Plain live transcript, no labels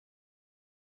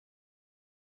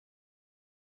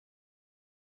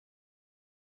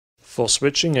For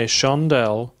switching a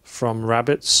Chandelle from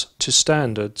rabbits to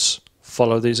standards,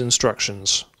 follow these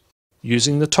instructions.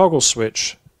 Using the toggle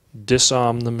switch,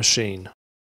 disarm the machine.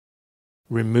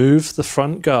 Remove the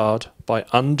front guard by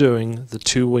undoing the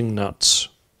two wing nuts.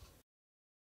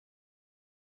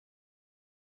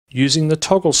 Using the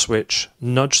toggle switch,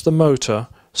 nudge the motor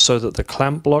so that the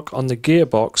clamp block on the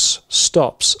gearbox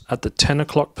stops at the 10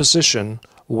 o'clock position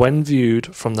when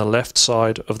viewed from the left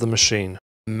side of the machine.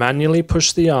 Manually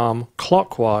push the arm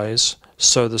clockwise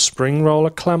so the spring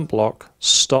roller clamp block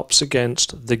stops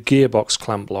against the gearbox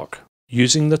clamp block.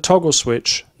 Using the toggle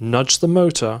switch, nudge the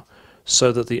motor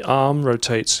so that the arm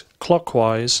rotates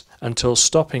clockwise until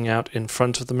stopping out in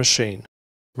front of the machine.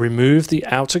 Remove the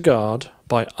outer guard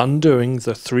by undoing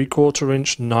the 3/4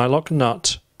 inch nylock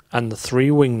nut and the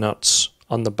 3 wing nuts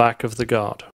on the back of the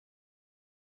guard.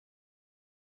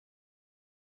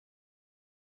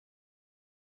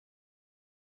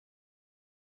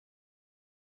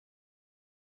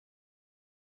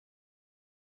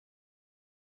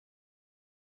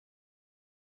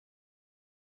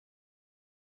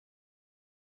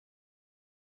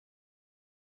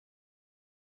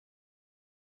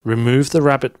 Remove the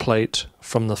rabbit plate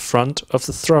from the front of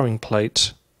the throwing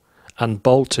plate and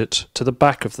bolt it to the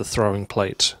back of the throwing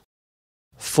plate.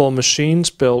 For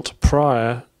machines built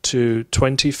prior to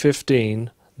 2015,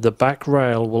 the back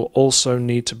rail will also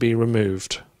need to be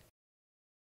removed.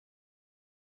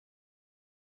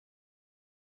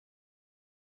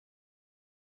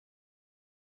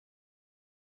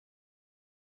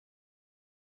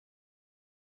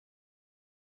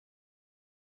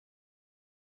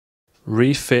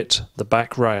 Refit the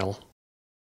back rail.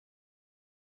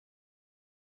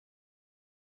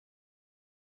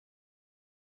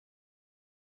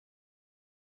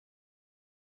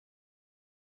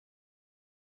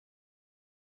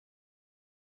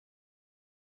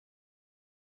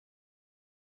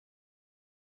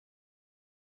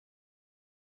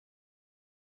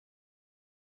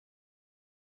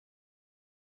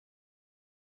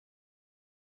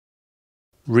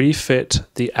 Refit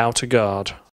the outer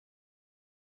guard.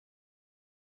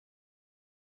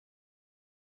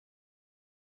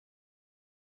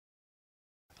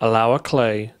 Allow a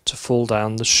clay to fall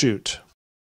down the chute.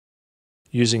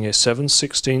 Using a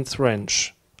 7/16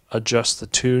 wrench, adjust the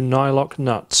 2 nylock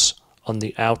nuts on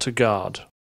the outer guard.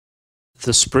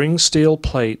 The spring steel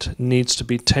plate needs to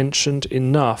be tensioned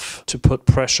enough to put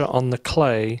pressure on the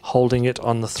clay holding it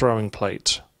on the throwing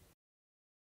plate.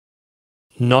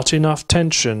 Not enough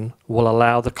tension will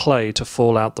allow the clay to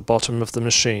fall out the bottom of the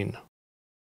machine.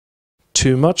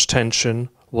 Too much tension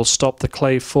will stop the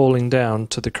clay falling down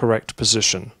to the correct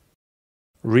position.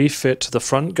 Refit the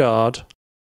front guard